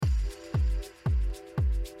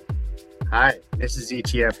Hi, this is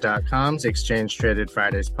ETF.com's Exchange Traded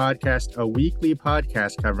Fridays podcast, a weekly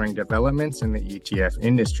podcast covering developments in the ETF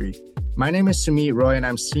industry. My name is Sumit Roy, and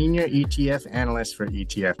I'm Senior ETF Analyst for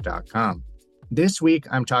ETF.com. This week,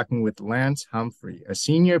 I'm talking with Lance Humphrey, a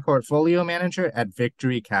Senior Portfolio Manager at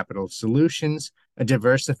Victory Capital Solutions, a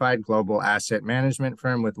diversified global asset management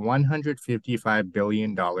firm with $155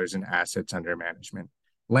 billion in assets under management.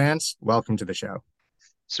 Lance, welcome to the show.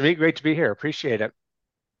 Sweet, great to be here. Appreciate it.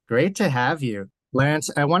 Great to have you. Lance,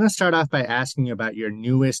 I want to start off by asking about your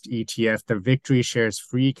newest ETF, the Victory Shares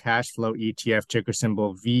Free Cash Flow ETF, ticker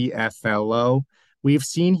symbol VFLO. We've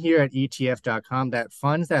seen here at ETF.com that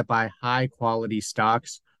funds that buy high quality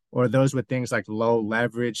stocks or those with things like low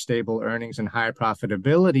leverage, stable earnings, and high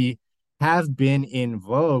profitability have been in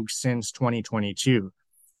vogue since 2022.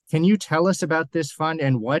 Can you tell us about this fund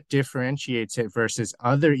and what differentiates it versus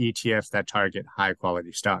other ETFs that target high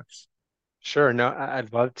quality stocks? Sure. No,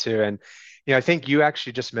 I'd love to. And, I think you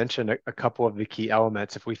actually just mentioned a couple of the key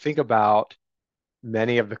elements. If we think about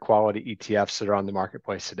many of the quality ETFs that are on the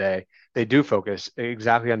marketplace today, they do focus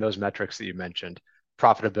exactly on those metrics that you mentioned: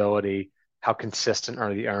 profitability, how consistent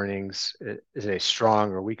are the earnings, is it a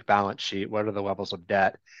strong or weak balance sheet, what are the levels of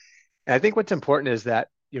debt? And I think what's important is that,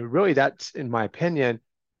 really that's, in my opinion,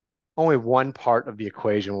 only one part of the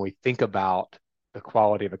equation when we think about the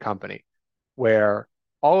quality of a company, where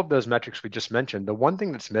all of those metrics we just mentioned, the one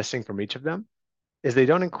thing that's missing from each of them is they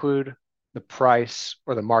don't include the price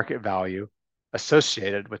or the market value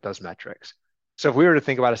associated with those metrics. So if we were to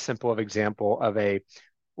think about a simple example of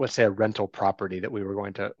let's say a rental property that we were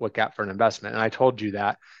going to look at for an investment, and I told you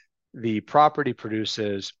that the property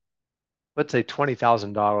produces, let's say,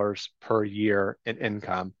 $20,000 per year in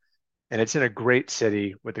income, and it's in a great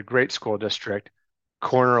city with a great school district,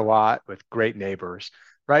 corner lot with great neighbors,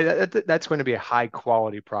 right? That's going to be a high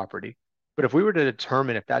quality property. But if we were to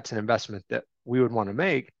determine if that's an investment that we would want to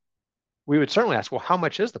make, we would certainly ask, well, how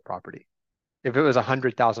much is the property? If it was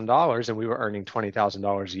 $100,000 and we were earning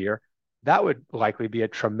 $20,000 a year, that would likely be a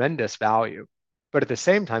tremendous value. But at the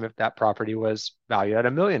same time, if that property was valued at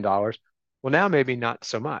 $1 million, well, now maybe not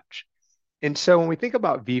so much. And so when we think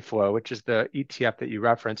about VFlow, which is the ETF that you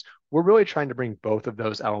referenced, we're really trying to bring both of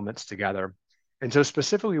those elements together. And so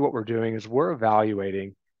specifically what we're doing is we're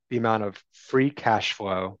evaluating the amount of free cash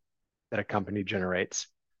flow that a company generates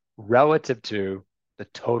relative to the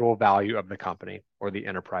total value of the company or the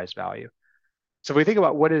enterprise value. So if we think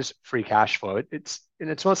about what is free cash flow, it's in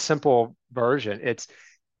its most simple version, it's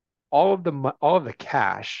all of the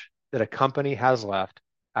cash that a company has left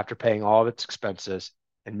after paying all of its expenses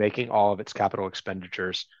and making all of its capital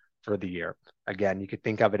expenditures for the year. Again, you could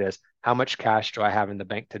think of it as how much cash do I have in the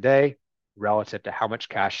bank today relative to how much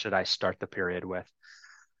cash should I start the period with.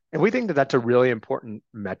 And we think that that's a really important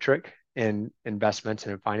metric in investments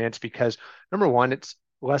and in finance because, number one, it's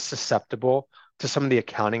less susceptible to some of the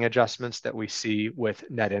accounting adjustments that we see with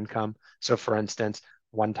net income. So, for instance,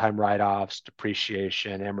 one-time write-offs,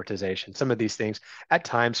 depreciation, amortization, some of these things at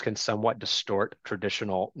times can somewhat distort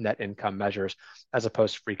traditional net income measures, as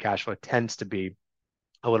opposed to free cash flow tends to be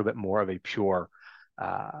a little bit more of a pure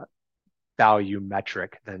uh, value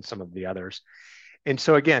metric than some of the others. And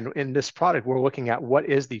so again, in this product, we're looking at what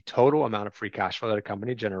is the total amount of free cash flow that a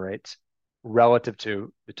company generates relative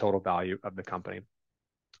to the total value of the company.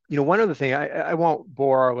 One other thing, I won't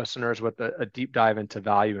bore our listeners with a deep dive into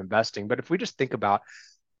value investing, but if we just think about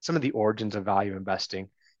some of the origins of value investing,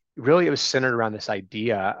 really it was centered around this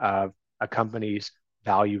idea of a company's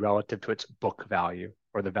value relative to its book value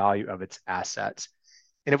or the value of its assets.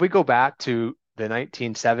 And if we go back to the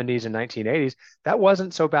 1970s and 1980s, that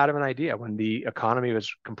wasn't so bad of an idea when the economy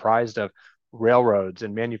was comprised of railroads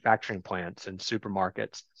and manufacturing plants and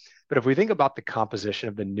supermarkets. But if we think about the composition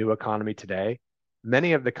of the new economy today,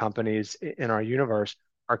 many of the companies in our universe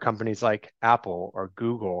are companies like Apple or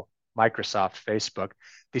Google, Microsoft, Facebook,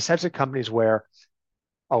 these types of companies where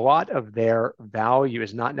a lot of their value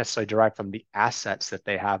is not necessarily derived from the assets that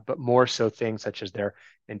they have, but more so things such as their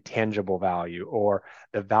intangible value or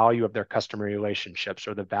the value of their customer relationships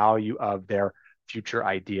or the value of their future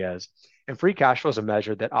ideas. And free cash flow is a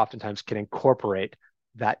measure that oftentimes can incorporate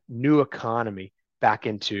that new economy back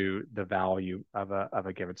into the value of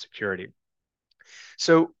a given security.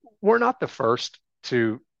 So we're not the first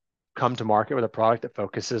to come to market with a product that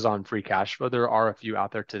focuses on free cash flow. There are a few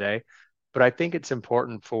out there today, but I think it's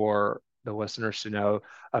important for the listeners to know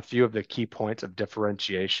a few of the key points of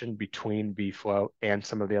differentiation between VFlow and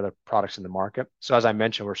some of the other products in the market. So as I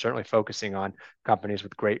mentioned, we're certainly focusing on companies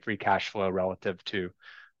with great free cash flow relative to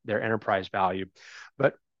their enterprise value.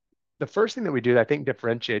 But the first thing that we do that I think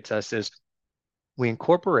differentiates us is we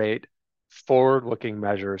incorporate forward-looking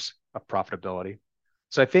measures of profitability.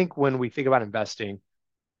 So I think when we think about investing,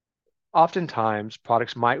 oftentimes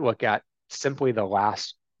products might look at simply the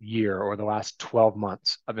last year or the last 12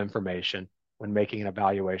 months of information when making an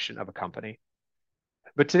evaluation of a company.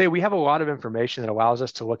 But today we have a lot of information that allows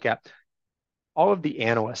us to look at all of the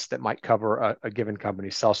analysts that might cover a given company,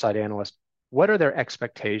 sell side analysts. What are their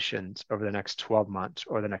expectations over the next 12 months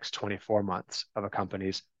or the next 24 months of a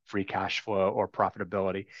company's free cash flow or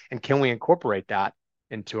profitability? And can we incorporate that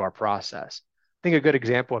into our process? I think a good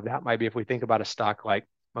example of that might be if we think about a stock like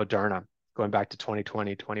Moderna, going back to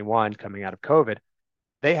 2020, 21, coming out of COVID,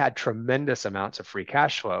 they had tremendous amounts of free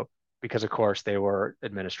cash flow because, of course, they were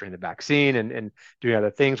administering the vaccine and doing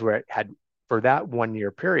other things where it had, for that 1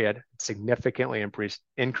 year period, significantly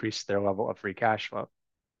increased their level of free cash flow.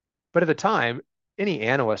 But at the time, any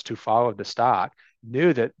analyst who followed the stock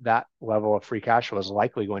knew that that level of free cash flow was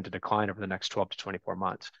likely going to decline over the next 12 to 24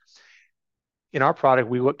 months. In our product,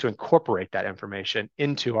 we look to incorporate that information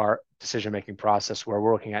into our decision-making process where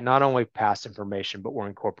we're looking at not only past information, but we're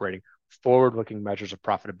incorporating forward-looking measures of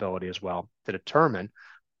profitability as well to determine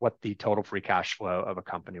what the total free cash flow of a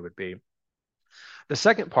company would be. The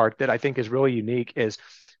second part that I think is really unique is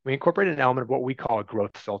we incorporate an element of what we call a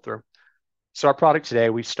growth filter. So our product today,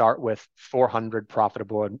 we start with 400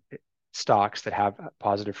 profitable stocks that have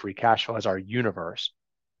positive free cash flow as our universe.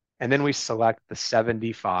 And then we select the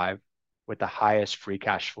 75 with the highest free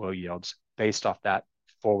cash flow yields based off that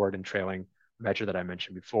forward and trailing measure that I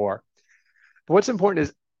mentioned before. But what's important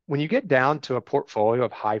is when you get down to a portfolio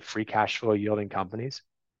of high free cash flow yielding companies,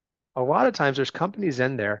 a lot of times there's companies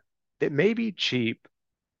in there that may be cheap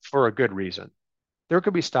for a good reason. There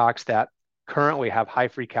could be stocks that currently have high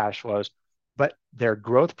free cash flows, but their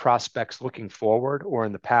growth prospects looking forward or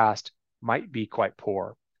in the past might be quite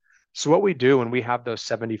poor. So what we do when we have those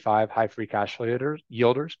 75 high free cash flow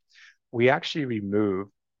yielders, we actually remove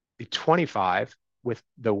the 25 with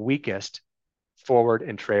the weakest forward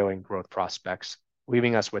and trailing growth prospects,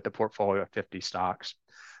 leaving us with a portfolio of 50 stocks.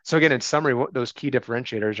 So again, in summary, what those key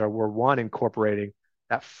differentiators are, we're one, incorporating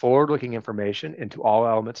that forward-looking information into all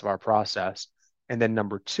elements of our process. And then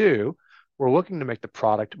number two, we're looking to make the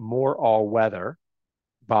product more all-weather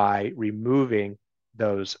by removing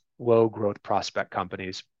those low growth prospect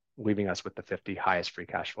companies, leaving us with the 50 highest free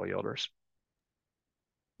cash flow yielders.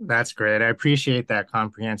 That's great. I appreciate that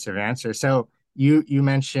comprehensive answer. So you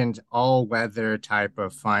mentioned all-weather type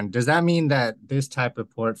of fund. Does that mean that this type of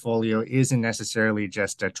portfolio isn't necessarily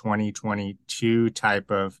just a 2022 type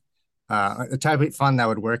of a type of fund that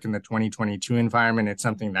would work in the 2022 environment? It's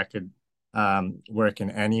something that could work in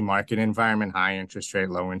any market environment, high interest rate,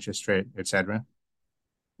 low interest rate, et cetera?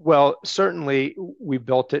 Well, certainly we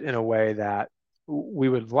built it in a way that we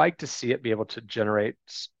would like to see it be able to generate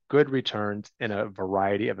good returns in a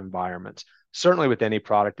variety of environments. Certainly with any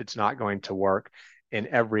product, it's not going to work in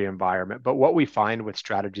every environment. But what we find with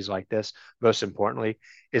strategies like this, most importantly,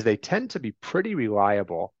 is they tend to be pretty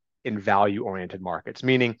reliable in value-oriented markets,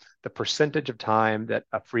 meaning the percentage of time that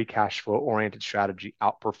a free cash flow-oriented strategy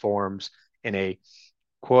outperforms in a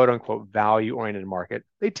quote unquote value-oriented market,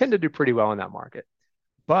 they tend to do pretty well in that market.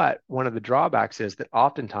 But one of the drawbacks is that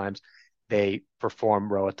oftentimes they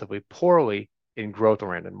perform relatively poorly in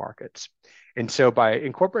growth-oriented markets. And so by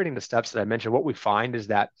incorporating the steps that I mentioned, what we find is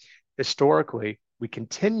that historically, we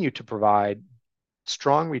continue to provide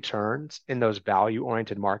strong returns in those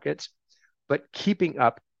value-oriented markets, but keeping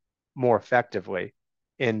up more effectively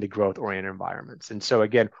in the growth-oriented environments. And so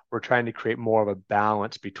again, we're trying to create more of a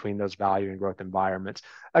balance between those value and growth environments.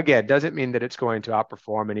 Again, doesn't mean that it's going to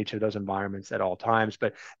outperform in each of those environments at all times,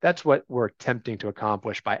 but that's what we're attempting to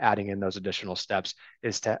accomplish by adding in those additional steps,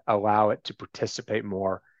 is to allow it to participate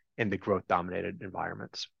more in the growth-dominated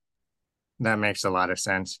environments. That makes a lot of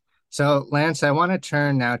sense. So, Lance, I want to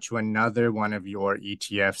turn now to another one of your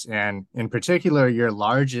ETFs, and in particular, your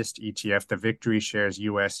largest ETF, the Victory Shares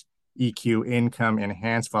US EQ Income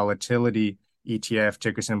Enhanced Volatility ETF,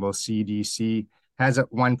 ticker symbol CDC, has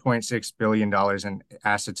 $1.6 billion in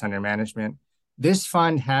assets under management. This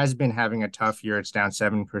fund has been having a tough year. It's down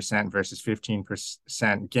 7% versus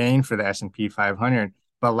 15% gain for the S&P 500.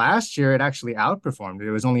 But last year, it actually outperformed.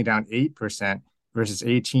 It was only down 8% versus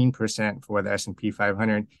 18% for the S&P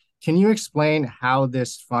 500. Can you explain how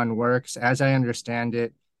this fund works? As I understand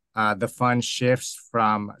it, the fund shifts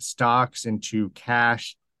from stocks into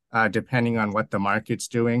cash, depending on what the market's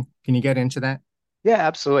doing. Can you get into that? Yeah,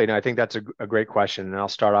 absolutely. And I think that's a great question. And I'll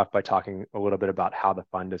start off by talking a little bit about how the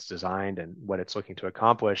fund is designed and what it's looking to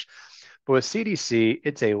accomplish. But with CDC,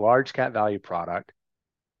 it's a large cap value product.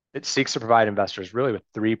 It seeks to provide investors really with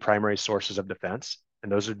three primary sources of defense,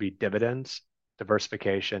 and those would be dividends,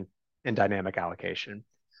 diversification, and dynamic allocation.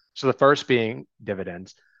 So the first being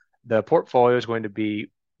dividends. The portfolio is going to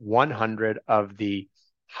be 100 of the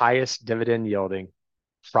highest dividend yielding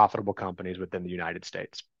profitable companies within the United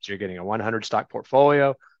States. So you're getting a 100 stock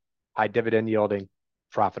portfolio, high dividend yielding,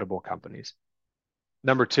 profitable companies.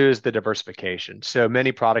 Number two is the diversification. So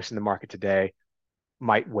many products in the market today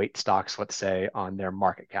might weight stocks, let's say, on their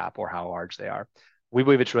market cap or how large they are. We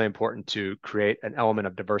believe it's really important to create an element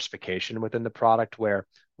of diversification within the product where,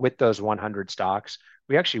 with those 100 stocks,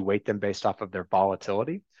 we actually weight them based off of their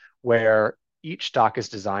volatility, where each stock is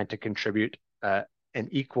designed to contribute an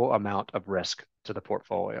equal amount of risk to the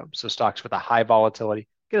portfolio. So stocks with a high volatility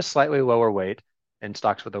get a slightly lower weight, and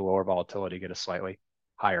stocks with a lower volatility get a slightly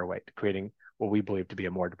higher weight, creating what we believe to be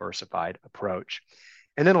a more diversified approach.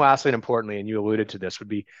 And then lastly, and importantly, and you alluded to this, would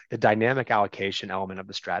be the dynamic allocation element of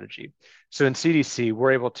the strategy. So in CDC,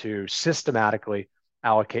 we're able to systematically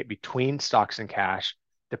allocate between stocks and cash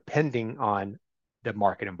depending on the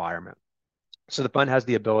market environment. So the fund has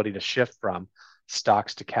the ability to shift from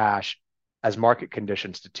stocks to cash as market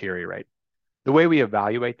conditions deteriorate. The way we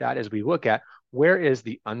evaluate that is we look at where is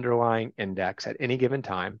the underlying index at any given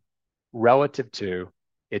time relative to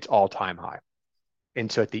its all-time high. And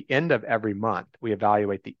so at the end of every month, we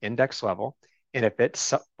evaluate the index level. And if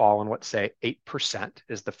it's fallen, let's say 8%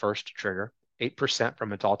 is the first trigger, 8%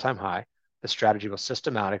 from its all-time high, the strategy will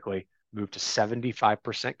systematically move to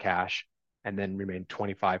 75% cash and then remain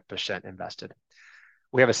 25% invested.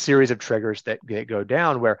 We have a series of triggers that go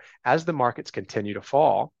down where as the markets continue to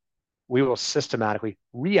fall, we will systematically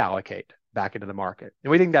reallocate back into the market.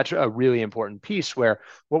 And we think that's a really important piece where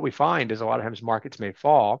what we find is a lot of times markets may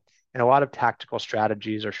fall and a lot of tactical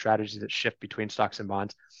strategies or strategies that shift between stocks and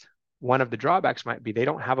bonds. One of the drawbacks might be they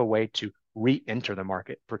don't have a way to re-enter the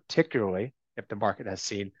market, particularly if the market has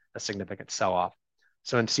seen a significant sell-off.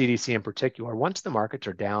 So in CDC in particular, once the markets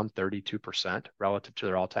are down 32% relative to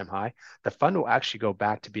their all-time high, the fund will actually go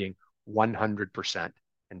back to being 100%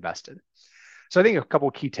 invested. So I think a couple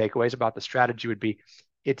of key takeaways about the strategy would be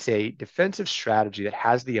it's a defensive strategy that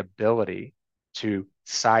has the ability to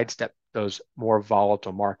sidestep those more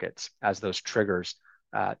volatile markets as those triggers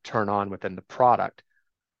turn on within the product.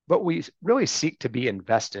 But we really seek to be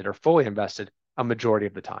invested or fully invested a majority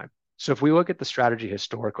of the time. So if we look at the strategy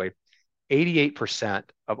historically, 88%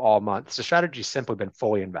 of all months, the strategy has simply been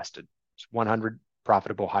fully invested. It's 100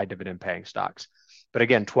 profitable, high dividend paying stocks. But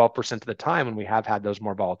again, 12% of the time when we have had those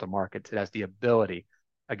more volatile markets, it has the ability,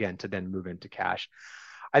 again, to then move into cash.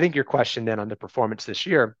 I think your question then on the performance this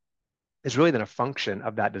year is really then a function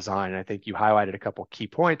of that design. And I think you highlighted a couple of key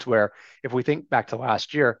points where if we think back to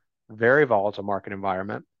last year, very volatile market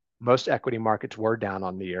environment, most equity markets were down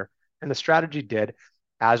on the year, and the strategy did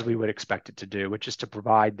as we would expect it to do, which is to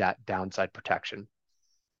provide that downside protection.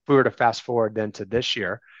 If we were to fast forward then to this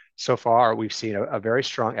year, so far we've seen a very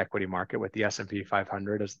strong equity market with the S&P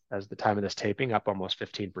 500 as the time of this taping up almost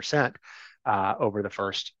 15% over the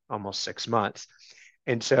first almost 6 months.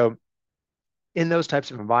 And so in those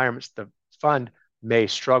types of environments, the fund may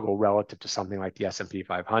struggle relative to something like the S&P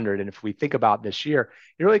 500. And if we think about this year,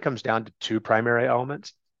 it really comes down to two primary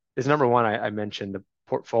elements. Is number one, I mentioned the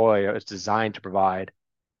portfolio is designed to provide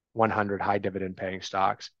 100 high dividend paying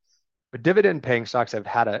stocks. But dividend paying stocks have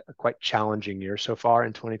had a quite challenging year so far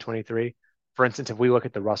in 2023. For instance, if we look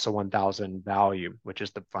at the Russell 1000 value, which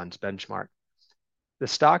is the fund's benchmark, the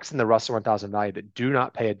stocks in the Russell 1000 value that do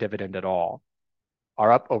not pay a dividend at all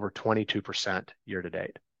are up over 22% year to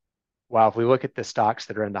date. While if we look at the stocks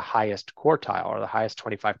that are in the highest quartile or the highest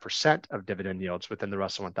 25% of dividend yields within the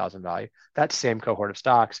Russell 1000 value, that same cohort of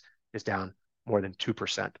stocks is down more than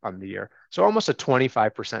 2% on the year. So almost a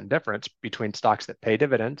 25% difference between stocks that pay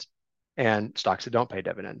dividends and stocks that don't pay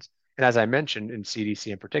dividends. And as I mentioned in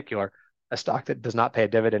CDC in particular, a stock that does not pay a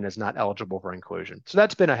dividend is not eligible for inclusion. So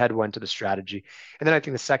that's been a headwind to the strategy. And then I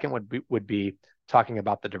think the second would be talking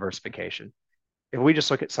about the diversification. If we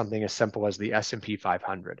just look at something as simple as the S&P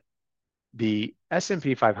 500, the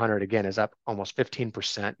S&P 500 again is up almost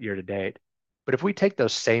 15% year to date. But if we take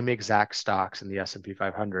those same exact stocks in the S&P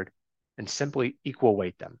 500 and simply equal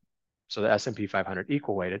weight them, so the S&P 500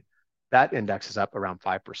 equal weighted, that index is up around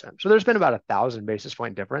 5%. So there's been about 1,000 basis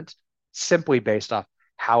point difference simply based off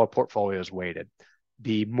how a portfolio is weighted.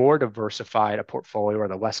 The more diversified a portfolio or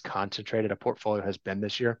the less concentrated a portfolio has been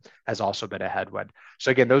this year has also been a headwind. So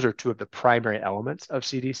again, those are two of the primary elements of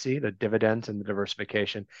CDC, the dividends and the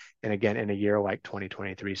diversification. And again, in a year like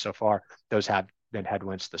 2023 so far, those have been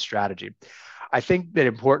headwinds to the strategy. I think that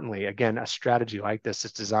importantly, again, a strategy like this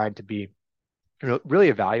is designed to be really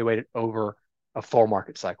evaluated over a full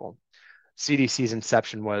market cycle. CDC's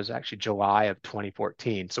inception was actually July of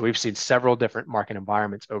 2014. So we've seen several different market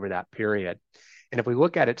environments over that period. And if we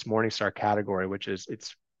look at its Morningstar category, which is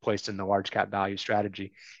it's placed in the large cap value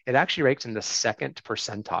strategy, it actually ranks in the second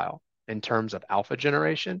percentile in terms of alpha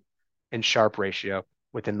generation and Sharpe ratio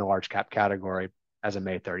within the large cap category as of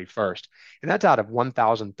May 31st. And that's out of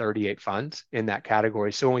 1,038 funds in that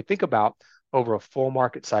category. So when we think about over a full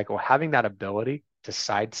market cycle, having that ability to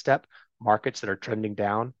sidestep markets that are trending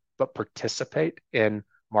down, but participate in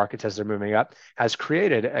markets as they're moving up has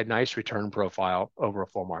created a nice return profile over a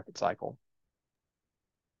full market cycle.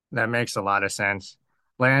 That makes a lot of sense.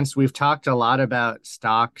 Lance, we've talked a lot about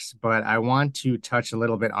stocks, but I want to touch a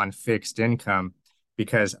little bit on fixed income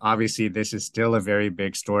because obviously this is still a very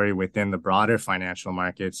big story within the broader financial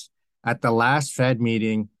markets. At the last Fed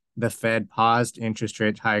meeting, the Fed paused interest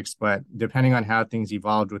rate hikes, but depending on how things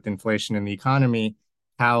evolved with inflation in the economy,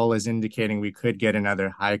 Powell is indicating we could get another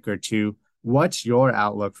hike or two. What's your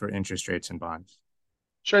outlook for interest rates and bonds?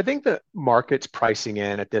 Sure. I think the market's pricing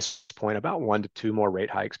in at this point about 1 to 2 more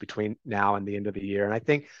rate hikes between now and the end of the year. And I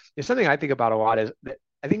think something I think about a lot is that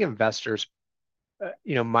I think investors,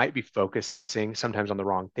 might be focusing sometimes on the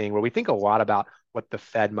wrong thing, where we think a lot about what the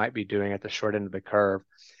Fed might be doing at the short end of the curve.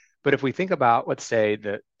 But if we think about, let's say,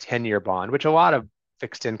 the 10-year bond, which a lot of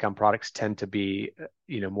fixed income products tend to be,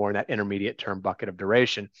 more in that intermediate term bucket of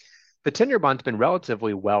duration, the 10-year bond's been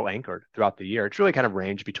relatively well anchored throughout the year. It's really kind of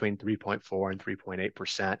ranged between 3.4 and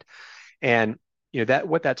 3.8%. And that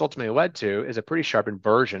what that's ultimately led to is a pretty sharp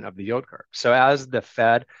inversion of the yield curve. So as the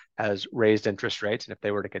Fed has raised interest rates, and if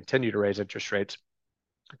they were to continue to raise interest rates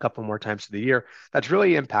a couple more times of the year, that's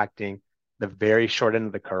really impacting the very short end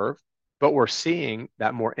of the curve. But we're seeing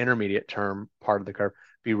that more intermediate term part of the curve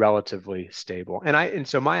be relatively stable. And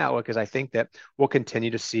so my outlook is I think that we'll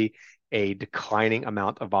continue to see a declining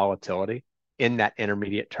amount of volatility in that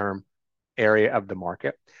intermediate term area of the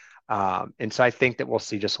market. And so I think that we'll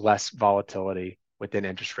see just less volatility within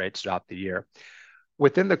interest rates throughout the year.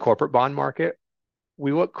 Within the corporate bond market,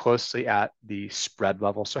 we look closely at the spread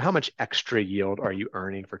level. So how much extra yield are you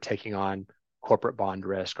earning for taking on corporate bond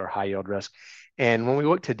risk or high yield risk? And when we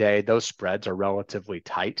look today, those spreads are relatively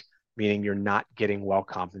tight, meaning you're not getting well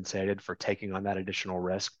compensated for taking on that additional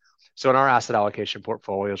risk. So in our asset allocation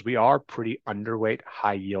portfolios, we are pretty underweight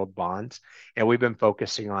high yield bonds, and we've been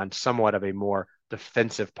focusing on somewhat of a more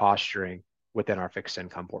defensive posturing within our fixed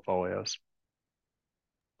income portfolios.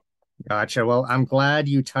 Gotcha. Well, I'm glad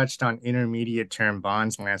you touched on intermediate term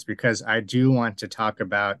bonds, Lance, because I do want to talk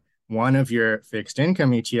about one of your fixed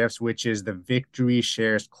income ETFs, which is the Victory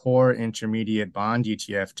Shares Core Intermediate Bond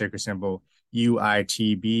ETF, ticker symbol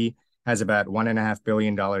UITB, has about $1.5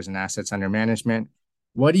 billion in assets under management.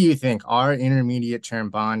 What do you think? Are intermediate term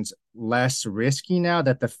bonds less risky now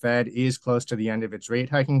that the Fed is close to the end of its rate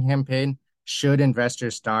hiking campaign? Should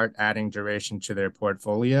investors start adding duration to their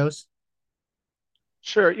portfolios?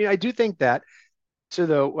 Sure. I do think that to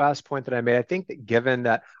the last point that I made, I think that given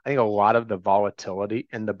that I think a lot of the volatility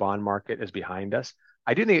in the bond market is behind us,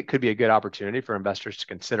 I do think it could be a good opportunity for investors to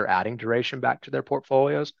consider adding duration back to their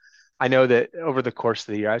portfolios. I know that over the course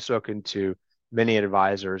of the year, I've spoken to many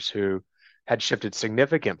advisors who had shifted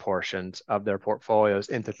significant portions of their portfolios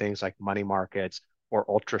into things like money markets or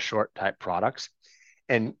ultra short type products.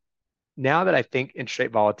 And now that I think interest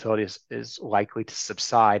rate volatility is likely to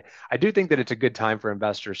subside, I do think that it's a good time for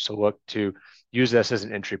investors to look to use this as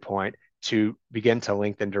an entry point to begin to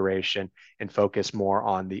lengthen duration and focus more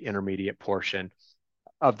on the intermediate portion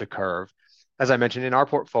of the curve. As I mentioned, in our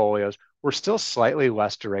portfolios, we're still slightly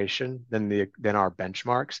less duration than our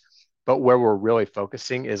benchmarks, but where we're really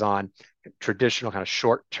focusing is on traditional kind of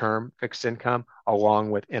short-term fixed income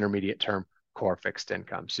along with intermediate term core fixed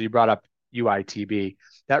income. So you brought up UITB,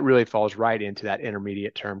 that really falls right into that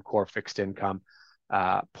intermediate term core fixed income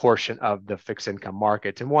portion of the fixed income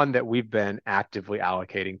markets, and one that we've been actively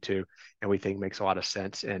allocating to, and we think makes a lot of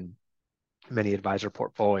sense in many advisor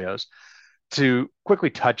portfolios. To quickly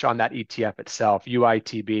touch on that ETF itself,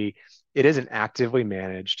 UITB, it is an actively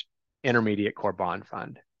managed intermediate core bond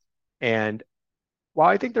fund. And while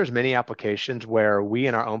I think there's many applications where we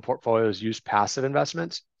in our own portfolios use passive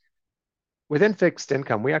investments, within fixed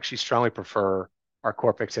income, we actually strongly prefer our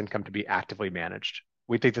core fixed income to be actively managed.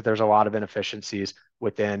 We think that there's a lot of inefficiencies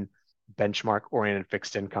within benchmark-oriented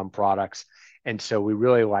fixed income products. And so we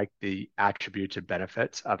really like the attributes and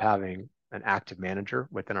benefits of having an active manager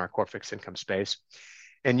within our core fixed income space.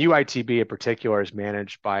 And UITB in particular is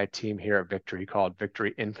managed by a team here at Victory called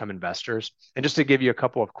Victory Income Investors. And just to give you a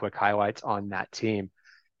couple of quick highlights on that team,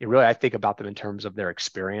 I think about them in terms of their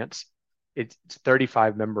experience. It's a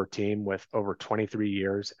 35 member team with over 23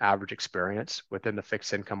 years average experience within the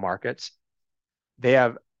fixed income markets. they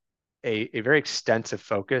have a very extensive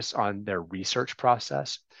focus on their research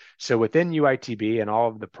process. So within UITB and all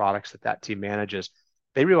of the products that that team manages,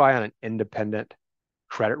 they rely on an independent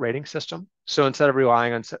credit rating system. So instead of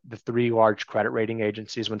relying on the three large credit rating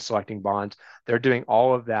agencies when selecting bonds, they're doing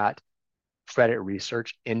all of that credit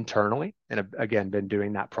research internally and have, again, been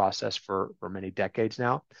doing that process for many decades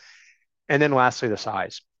now. And then lastly, the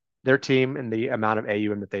size. Their team and the amount of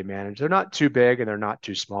AUM that they manage, they're not too big and they're not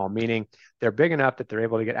too small, meaning they're big enough that they're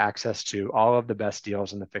able to get access to all of the best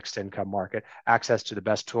deals in the fixed income market, access to the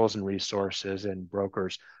best tools and resources and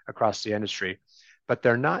brokers across the industry. But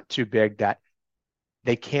they're not too big that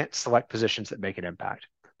they can't select positions that make an impact.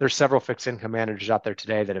 There's several fixed income managers out there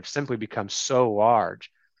today that have simply become so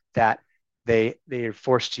large that they are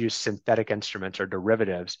forced to use synthetic instruments or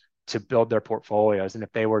derivatives to build their portfolios. And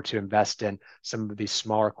if they were to invest in some of these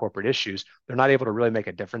smaller corporate issues, they're not able to really make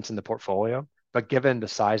a difference in the portfolio. But given the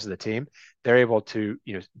size of the team, they're able to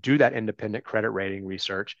do that independent credit rating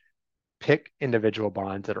research, pick individual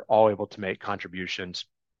bonds that are all able to make contributions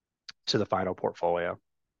to the final portfolio.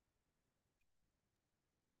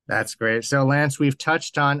 That's great. So, Lance, we've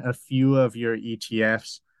touched on a few of your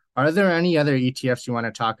ETFs. Are there any other ETFs you want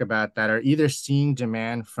to talk about that are either seeing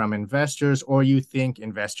demand from investors or you think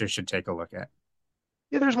investors should take a look at?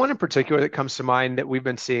 Yeah, there's one in particular that comes to mind that we've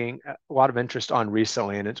been seeing a lot of interest on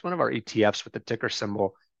recently, and it's one of our ETFs with the ticker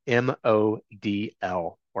symbol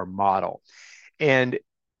MODL or model. And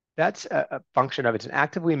that's a function of it's an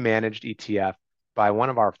actively managed ETF by one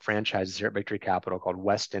of our franchises here at Victory Capital called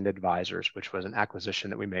West End Advisors, which was an acquisition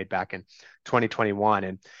that we made back in 2021.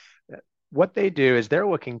 And what they do is they're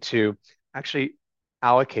looking to actually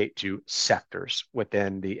allocate to sectors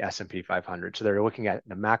within the S&P 500. So they're looking at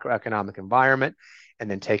the macroeconomic environment and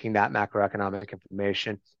then taking that macroeconomic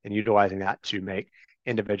information and utilizing that to make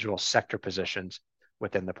individual sector positions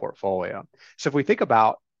within the portfolio. So if we think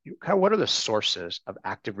about kind of what are the sources of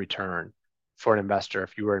active return for an investor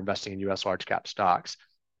if you were investing in US large cap stocks?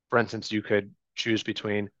 For instance, you could choose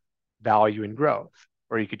between value and growth,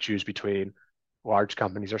 or you could choose between large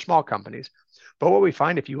companies or small companies. But what we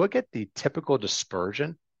find if you look at the typical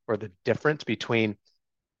dispersion or the difference between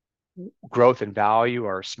growth and value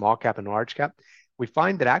or small cap and large cap, we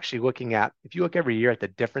find that actually looking at, if you look every year at the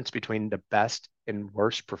difference between the best and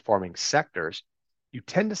worst performing sectors, you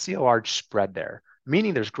tend to see a large spread there,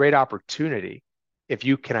 meaning there's great opportunity if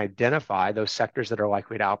you can identify those sectors that are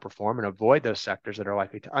likely to outperform and avoid those sectors that are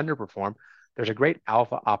likely to underperform. There's a great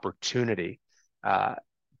alpha opportunity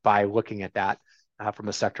by looking at that from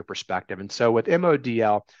a sector perspective. And so with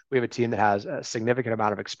MODL, we have a team that has a significant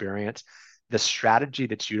amount of experience. The strategy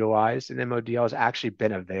that's utilized in MODL has actually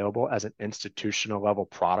been available as an institutional level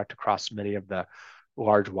product across many of the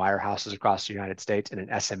large wirehouses across the United States in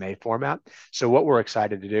an SMA format. So what we're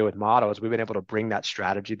excited to do with Model is we've been able to bring that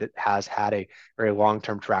strategy that has had a very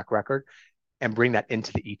long-term track record and bring that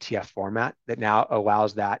into the ETF format that now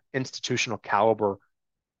allows that institutional caliber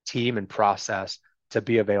team and process to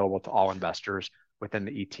be available to all investors within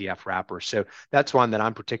the ETF wrapper. So that's one that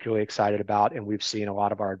I'm particularly excited about. And we've seen a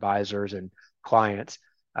lot of our advisors and clients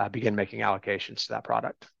begin making allocations to that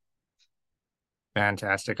product.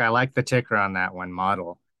 Fantastic. I like the ticker on that one,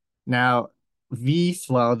 model. Now,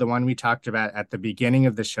 VFlow, the one we talked about at the beginning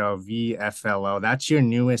of the show, VFLO, that's your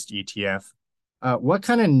newest ETF. What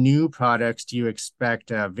kind of new products do you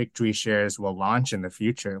expect Victory Shares will launch in the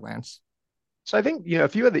future, Lance? So I think, a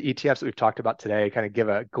few of the ETFs that we've talked about today kind of give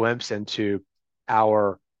a glimpse into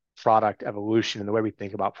our product evolution and the way we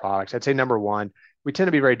think about products. I'd say number one, we tend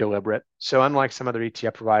to be very deliberate. So unlike some other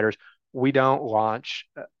ETF providers, we don't launch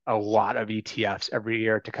a lot of ETFs every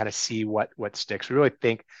year to kind of see what sticks. We really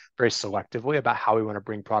think very selectively about how we want to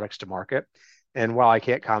bring products to market. And while I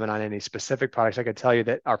can't comment on any specific products, I can tell you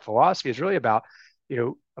that our philosophy is really about,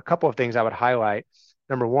 a couple of things I would highlight.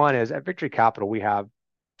 Number one is at Victory Capital, we have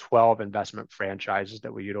 12 investment franchises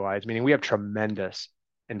that we utilize, meaning we have tremendous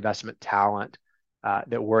investment talent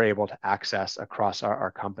that we're able to access across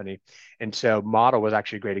our company. And so Model was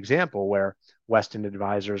actually a great example where West End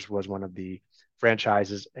Advisors was one of the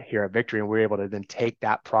franchises here at Victory, and we were able to then take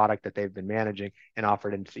that product that they've been managing and offer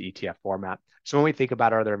it into the ETF format. So when we think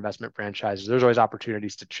about our other investment franchises, there's always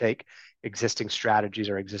opportunities to take existing strategies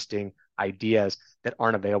or existing ideas that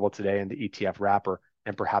aren't available today in the ETF wrapper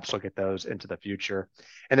and perhaps look at those into the future.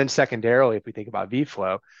 And then secondarily, if we think about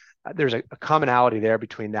VFlow, there's a commonality there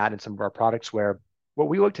between that and some of our products where what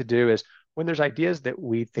we look to do is when there's ideas that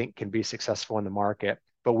we think can be successful in the market,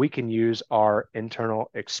 but we can use our internal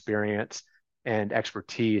experience and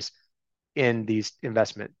expertise in these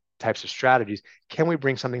investment types of strategies, can we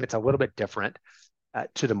bring something that's a little bit different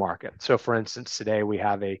to the market? So for instance, today we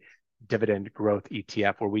have a dividend growth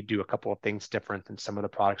ETF where we do a couple of things different than some of the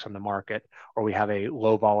products on the market, or we have a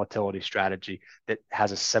low volatility strategy that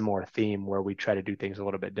has a similar theme where we try to do things a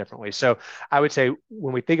little bit differently. So I would say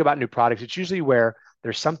when we think about new products, it's usually where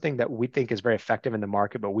there's something that we think is very effective in the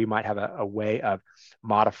market, but we might have a way of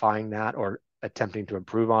modifying that or attempting to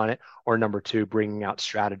improve on it, or number two, bringing out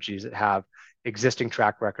strategies that have existing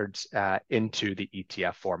track records into the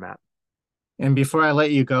ETF format. And before I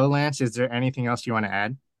let you go, Lance, is there anything else you want to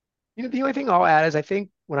add? The only thing I'll add is I think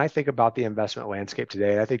when I think about the investment landscape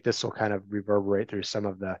today, and I think this will kind of reverberate through some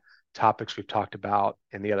of the topics we've talked about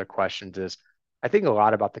and the other questions, is I think a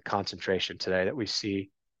lot about the concentration today that we see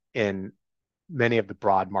in many of the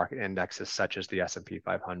broad market indexes, such as the S&P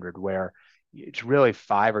 500, where it's really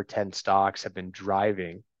 5 or 10 stocks have been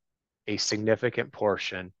driving a significant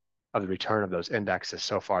portion of the return of those indexes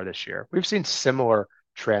so far this year. We've seen similar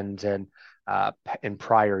trends in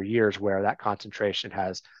prior years where that concentration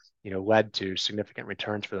has led to significant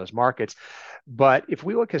returns for those markets. But if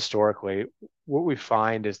we look historically, what we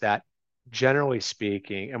find is that generally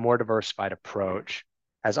speaking, a more diversified approach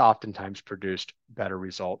has oftentimes produced better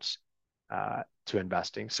results to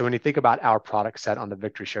investing. So when you think about our product set on the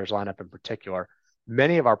Victory Shares lineup in particular,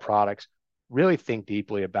 many of our products really think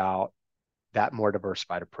deeply about that more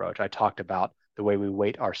diversified approach. I talked about the way we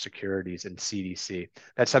weight our securities in CDC.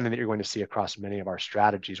 That's something that you're going to see across many of our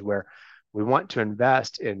strategies where we want to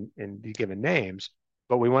invest in the given names,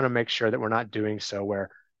 but we want to make sure that we're not doing so where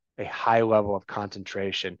a high level of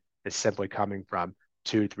concentration is simply coming from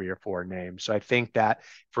 2, 3, or 4 names. So I think that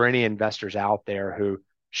for any investors out there who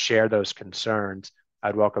share those concerns,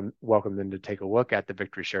 I'd welcome them to take a look at the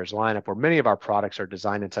Victory Shares lineup, where many of our products are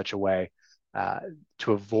designed in such a way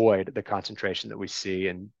to avoid the concentration that we see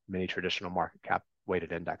in many traditional market cap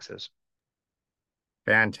weighted indexes.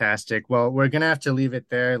 Fantastic. Well, we're going to have to leave it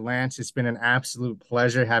there. Lance, it's been an absolute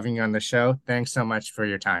pleasure having you on the show. Thanks so much for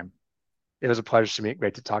your time. It was a pleasure to meet.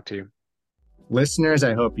 Great to talk to you. Listeners,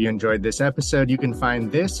 I hope you enjoyed this episode. You can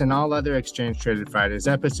find this and all other Exchange Traded Fridays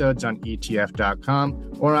episodes on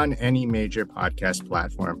ETF.com or on any major podcast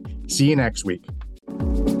platform. See you next week.